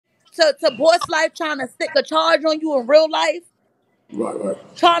to boss life trying to stick a charge on you in real life, Right, right.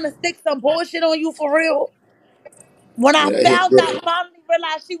 trying to stick some bullshit on you for real. When I Yeah, that hits found out, different. finally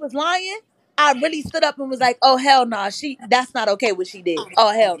realized she was lying, I really stood up and was like, "Oh hell no, that's not okay what she did.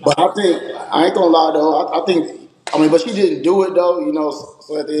 Oh hell But no." I think I ain't gonna lie though. I think I mean, but she didn't do it though. You know,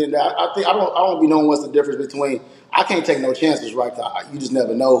 so at the end, of that, I think I don't be knowing what's the difference between. I can't take no chances, right? 'Cause you just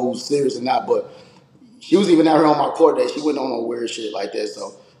never know who's serious or not. But she was even out here on my court day. She wasn't on no weird shit like that.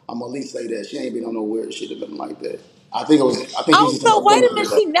 So I'm gonna at least say that she ain't been on no weird shit or nothing like that. I think it was. I think she was Oh, just in so her wait a feelings.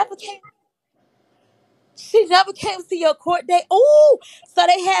 minute, she never came to your court date. Oh, so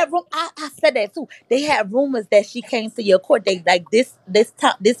they had room. I said that too. They had rumors that she came to your court date like this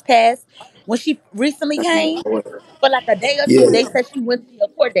time this past when she recently came for like a day or two. Yeah. They said she went to your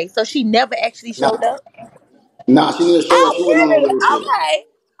court date, so she never actually showed Nah, up. nah, she didn't show up. Oh, She wasn't on no really? weird shit. Okay.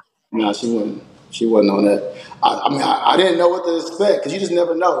 No, she wasn't. She wasn't on that. I mean, I didn't know what to expect because you just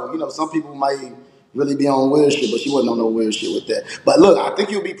never know. You know, some people might really be on weird shit, but she wasn't on no weird shit with that. But look, I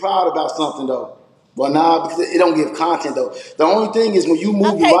think you'll be proud about something though. But nah, because it don't give content though. The only thing is when you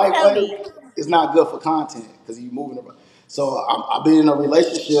move the Okay, right tell way, me. it's not good for content because you moving the right. So I've been in a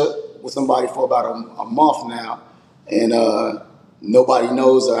relationship with somebody for about a month now, and nobody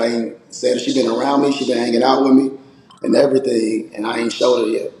knows her. I ain't said she been around me. She been hanging out with me and everything, and I ain't showed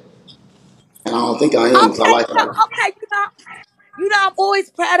her yet. And I don't think I am because I Okay, like so her. okay, I'm always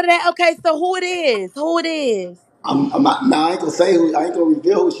proud of that. Okay, so who it is? Who it is? I'm not. Now I ain't gonna say who. I ain't gonna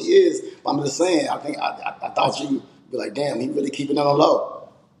reveal who she is. But I'm just saying. I think I thought you'd be like, damn, he really keeping it on the low.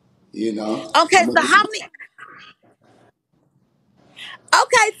 You know. Okay, I'm so gonna, how many?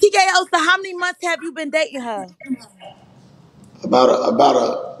 Okay, TKO. So how many months have you been dating her?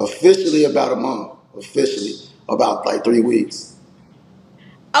 officially about a month. Officially about like 3 weeks.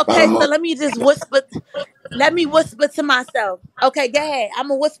 About a Okay, so month. let me just whisper. Let me whisper to myself. Okay, go ahead. I'm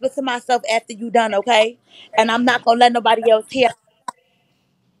gonna whisper to myself after you done. Okay, and I'm not gonna let nobody else hear.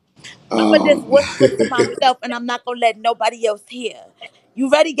 I'm gonna just Um, whisper to myself, and I'm not gonna let nobody else hear. You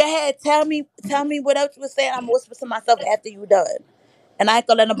ready? Go ahead. Tell me what else you were saying. I'm gonna whisper to myself after you done, and I ain't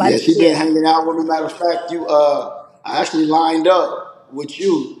gonna let yeah, nobody she been hear. hanging out with me. Matter of fact, I actually lined up with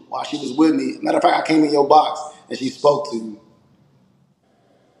you while she was with me. Matter of fact, I came in your box and she spoke to you.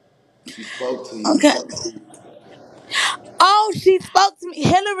 She spoke to you. Okay. Oh, she spoke to me,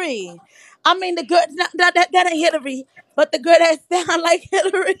 Hillary. I mean, the girl that ain't Hillary, but the girl that sound like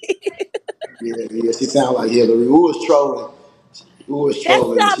Hillary. Yeah, yeah, she sound like Hillary. Who was trolling? Who was That's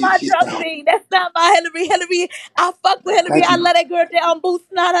trolling? not my She sound. Justine. That's not my Hillary. Hillary, I fuck with Hillary. Thank I you. let that girl down boost.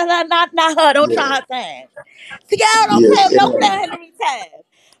 No, no, no, not her. Don't Yeah, try her time. See, y'all yes. don't play on Hillary time.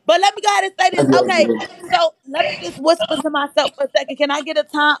 But let me go ahead and say this. Thank you, Okay, Adrian. so let me just whisper to myself for a second. Can I get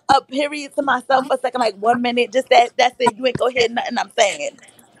a period to myself for a second, like 1 minute? Just that's it. You ain't gonna hear nothing I'm saying.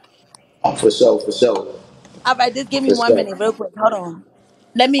 Oh, for sure, for sure, All right, just give me for 1 minute, sure. real quick. Hold on.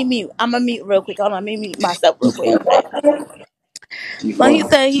 Let me mute. I'm gonna mute real quick. Hold on. Let me mute myself real She quick. fine. Okay. She Well, he fine.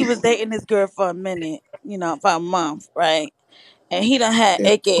 said he was dating this girl for a minute, for a month, right? And he done had Yeah.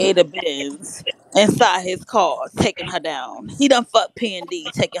 AKA the Benz inside his car, taking her down. He done fucked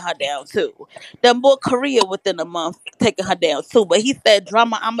P&D, taking her down too. Done more Korea within a month, taking her down too. But he said,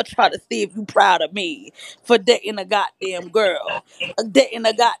 Drama, I'ma try to see if you proud of me for dating a goddamn girl, dating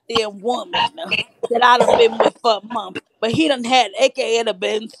a goddamn woman that I done been with for a month. But he done had AKA the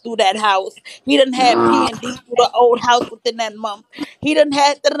Benz through that house. He done had P&D through the old house within that month. He done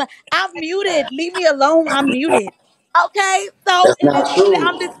had. I'm muted. Leave me alone. I'm muted. Okay, so That's not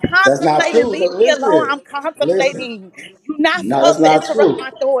I'm true. just That's not contemplating. true. Leave Look, me alone. listen, I'm listen. contemplating. You're not No, that's supposed to not interrupt true.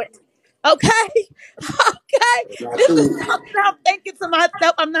 my thought. Okay, okay. That's not This is true. something I'm thinking to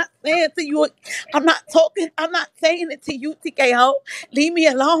myself. I'm not saying to you. I'm not talking. I'm not saying it to you, TKO. Leave me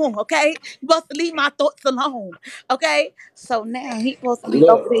alone. Okay, you supposed to leave my thoughts alone. Okay. So now he supposed to be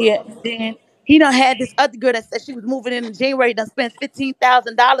over Look, there, and then he done had this other girl that said she was moving in January. Done spent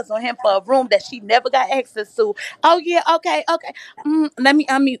 $15,000 on him for a room that she never got access to. Oh yeah, okay, okay. Let me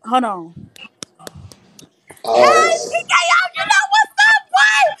unmute. Hold on. Hey, uh, TKO, you know what's up,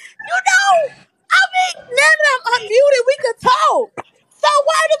 boy? You know, I mean, now that I'm unmuted, we can talk. So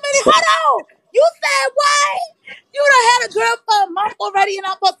wait a minute, hold on. You said what? You done had a girl for a month already, and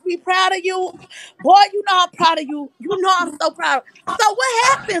I'm supposed to be proud of you, boy. You know I'm proud of you. You know I'm so proud. So what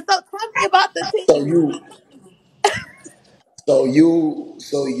happened? So tell me about the so tea.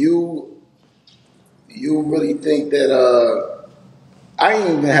 you really think that I ain't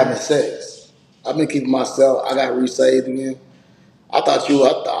even having sex. I've been keeping myself. I got resaved again. I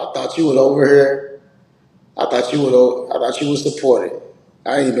thought you was over here. I thought you was supported.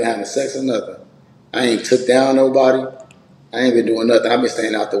 I ain't been having sex or nothing. I ain't took down nobody. I ain't been doing nothing. I've been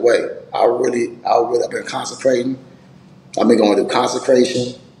staying out the way. I've been consecrating. I've been going through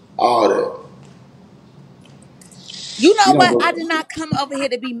consecration, all that. You You know don't what? go. I did not come over here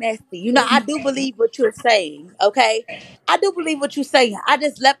to be messy. You know, I do believe what you're saying, okay? I do believe what you're saying. I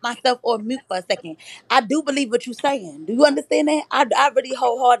just left myself on mute for a second. I do believe what you're saying. Do you understand that? I really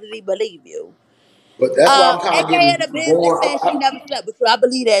wholeheartedly believe you. But that's why I'm kind of AKA the getting business more. saying she never slept with you. I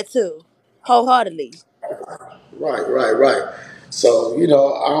believe that too. Wholeheartedly. Right. So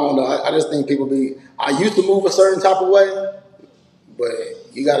I don't know. I just think people be. I used to move a certain type of way, but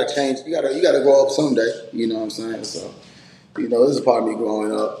you got to change. You got to grow up someday. You know what I'm saying? So this is part of me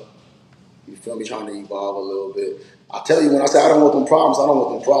growing up. You feel me? Trying to evolve a little bit. I tell you, when I say I don't want them problems, I don't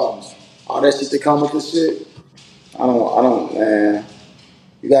want them problems. All that shit that come with this shit, I don't, man.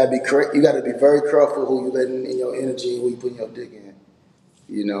 You gotta be correct. You gotta be very careful who you letting in your energy and who you putting your dick in.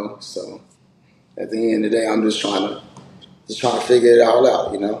 So at the end of the day, I'm just trying to figure it all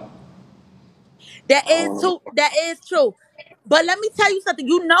out. That I is don't true. know. That is true. But let me tell you something.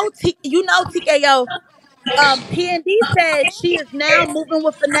 TKO. P&D said she is now moving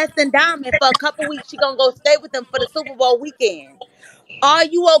with Finesse and Diamond for a couple weeks. She gonna go stay with them for the Super Bowl weekend. Are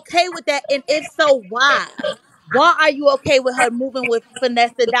you okay with that? And if so, why? Why are you okay with her moving with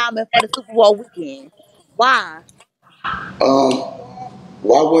Finesse and Diamond for the Super Bowl weekend? Why? Um,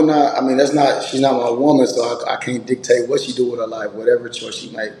 why wouldn't I? I mean, that's not. She's not my woman, so I can't dictate what she do with her life, whatever choice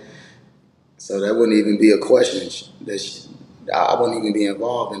she make. So that wouldn't even be a question. I wouldn't even be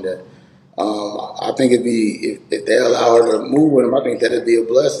involved in that. I think if they allow her to move with them, I think that'd be a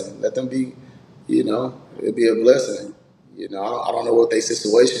blessing. Let them be, it'd be a blessing. I don't know what their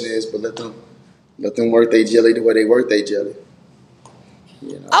situation is, but let them work their jelly the way they work their jelly.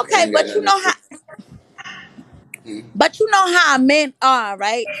 It Okay, ain't got nothing to do. but you know how men are,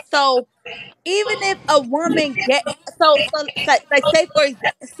 right? So even if a woman get like say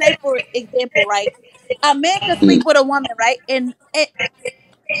for example, right? A man could sleep Mm. with a woman, right? And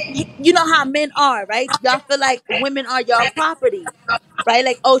you know how men are, right? Y'all feel like women are your property, right?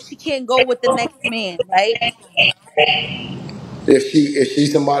 Like, oh, she can't go with the next man, right? If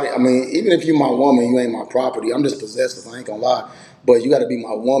she's somebody, I mean, even if you my woman, you ain't my property. I'm just possessive. I ain't gonna lie, but you got to be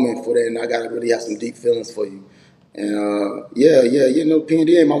my woman for that, and I got to really have some deep feelings for you. And yeah,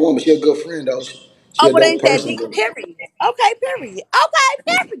 P&D ain't my woman. She a good friend though. She Oh, a it dope ain't that person, deep. but Period. Okay, period. Okay,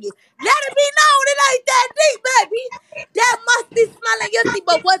 period. Let it be known it ain't that deep, baby. That musty smelling yucky,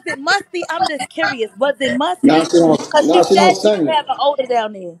 but was it musty? I'm just curious. Was it now musty? she don't, Cause now she she said don't she sing didn't it. have an odor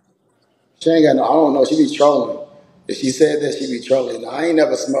down there. She ain't got no. I don't know. She be trolling. If she said that, she be trolling. I ain't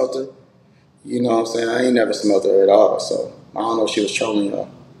never smelt her. You know what I'm saying? I ain't never smelt her at all. So I don't know if she was trolling y'all.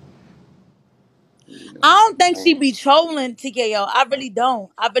 I don't think she Um, be trolling TKO. I really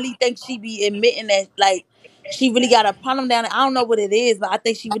don't. I really think she be admitting that like she really got a problem down there. I don't know what it is, but I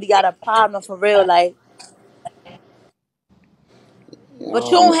think she really got a problem for real. Like, but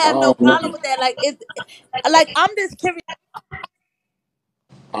you don't I have no don't problem know. with that. Like, it's like I'm just curious.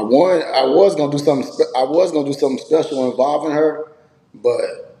 I was gonna do something special involving her,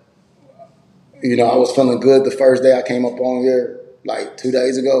 but I was feeling good the first day I came up on here, like 2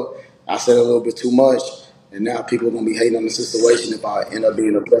 days ago. I said a little bit too much, and now people are gonna be hating on the situation if I end up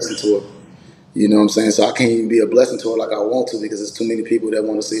being a blessing to her. You know what I'm saying? So I can't even be a blessing to her like I want to because there's too many people that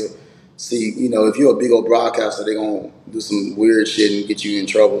want to see her. See, if you're a big old broadcaster, they're gonna do some weird shit and get you in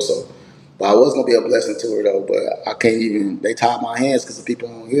trouble. So, but I was gonna be a blessing to her though. But I can't even. They tied my hands because the people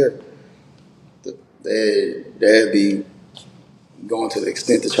on here, they'd be going to the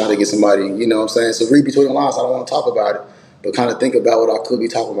extent to try to get somebody. You know what I'm saying? So read between the lines. I don't want to talk about it, but kind of think about what I could be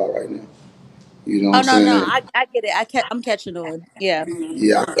talking about right now. You know what Oh I'm no, no, saying? I get it. I'm catching on. Yeah.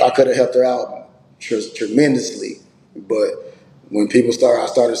 Yeah, I could have helped her out tremendously, but when I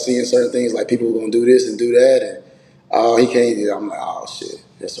started seeing certain things like people were gonna do this and do that, and oh, he can't. I'm like, oh shit,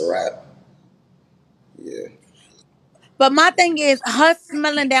 that's a wrap. Yeah. But my thing is her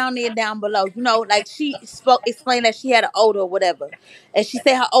smelling down there down below. You know, like explained that she had an odor or whatever, and she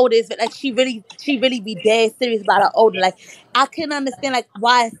said her odor is like she really be dead serious about her odor. Like I couldn't understand like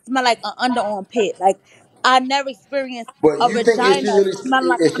why it smell like an underarm pit. Like I never experienced But a you think if vagina smelling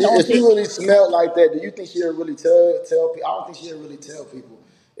like an underarm she pit. really smelled like that, do you think she'll really tell people? I don't think she'll really tell people.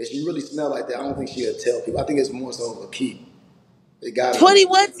 If she really smelled like that, I don't think she'll tell people. I think it's more so of a keep. It gotta be.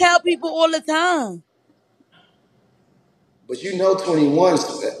 21 tell people all the time. But 21,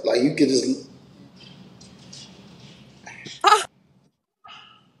 like you could just. Oh,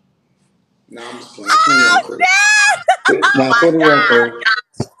 Nah, I'm just playing. oh 21 cool. shit! Oh Nah, my 21 god! cool.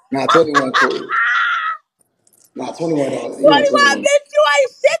 Nah, 21 cool. Nah, 21 don't. 21, bitch, you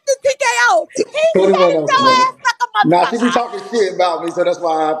ain't shit to TKO. He 21 said don't your smell. ass like a Nah, she be motherfucker. talking shit about me, so that's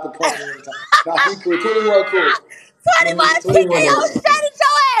why I have to punch her every time. Nah, she cool. 21 cool. 21 21 TKO is. shut at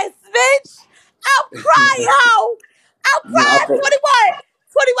your ass, bitch. I'm crying, ho. I'm Nah, crying. 21.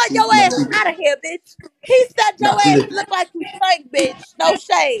 21, she, your nah, ass out of here, bitch. He said nah, your she, ass look like you stink, bitch. No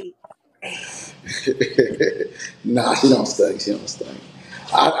shade. nah, she don't stink. She don't stink.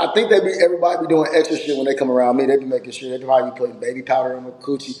 I think everybody be doing extra shit when they come around me. They be making sure they probably be putting baby powder on my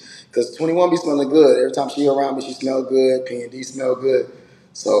coochie because 21 be smelling good. Every time she around me, she smell good. P&D smell good.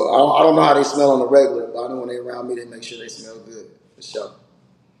 So I don't know how they smell on the regular, but I know when they around me, they make sure they smell good for sure.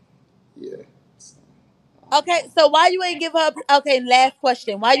 Yeah. Okay, so why you ain't give her, okay, last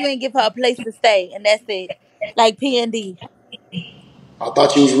question. Why you ain't give her a place to stay? And that's it. Like P&D. I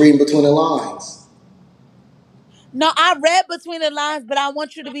thought you was reading between the lines. No, I read between the lines, but I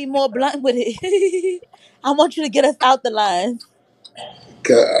want you to be more blunt with it. I want you to get us out the lines.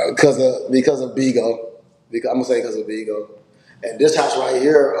 Because of Bigo. I'm gonna say because of Bigo. And this house right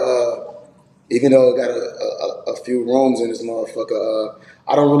here, even though it got a few rooms in this motherfucker,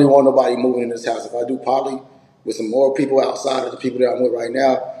 I don't really want nobody moving in this house. If I do poly with some more people outside of the people that I'm with right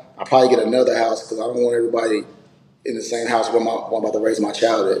now, I'll probably get another house because I don't want everybody in the same house where I'm about to raise my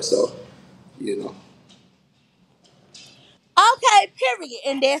child at. So, you know. Okay, period.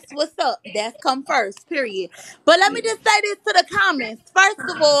 And that's what's up. That's come first, period. But let me Yeah. just say this to the comments. First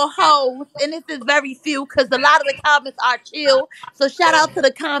of all, hoes, and this is very few because a lot of the comments are chill. So shout out to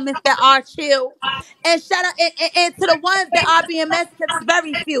the comments that are chill. And shout out and to the ones that are being messy because it's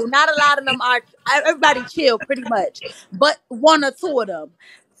very few. Not a lot of them are everybody chill pretty much. But one or two of them.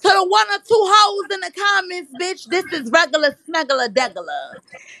 To the one or two hoes in the comments, bitch, this is regular smuggler degular.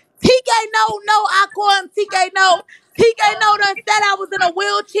 TK no, I call him TK no. TK no done said I was in a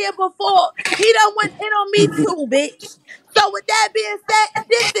wheelchair before. He done went in on me too, bitch. So with that being said,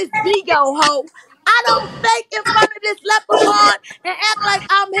 this is Bigo, ho. I don't fake in front of this leprechaun and act like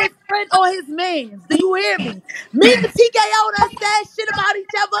I'm his friend or his man. Do you hear me? Me and TKO done said shit about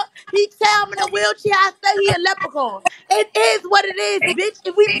each other. He tell I'm in a wheelchair. I say he a leprechaun. It is what it is, bitch.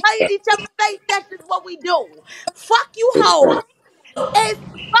 If we play in each other's face, that's just what we do. Fuck you, For hoes. sure. It's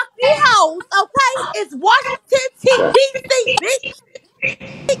fuck you hoes, okay? It's Washington DC, bitch.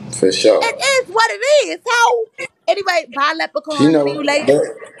 For It sure. is what it is, ho. Anyway, bye She leprechaun. See you know, later. but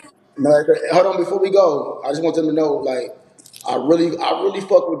no, hold on before we go. I just want them to know, like, I really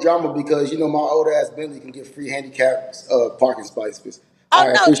fuck with drama because my old ass Bentley can get free handicap parking spaces. Oh All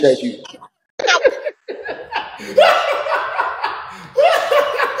right, no. appreciate you.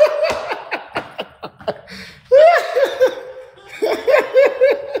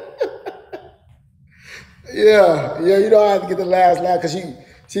 Yeah, yeah, I have to get the last laugh because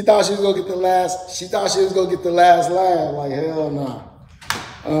she thought she was gonna get the last. She thought she was gonna get the last laugh. Like hell no.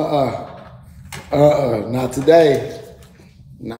 Not today.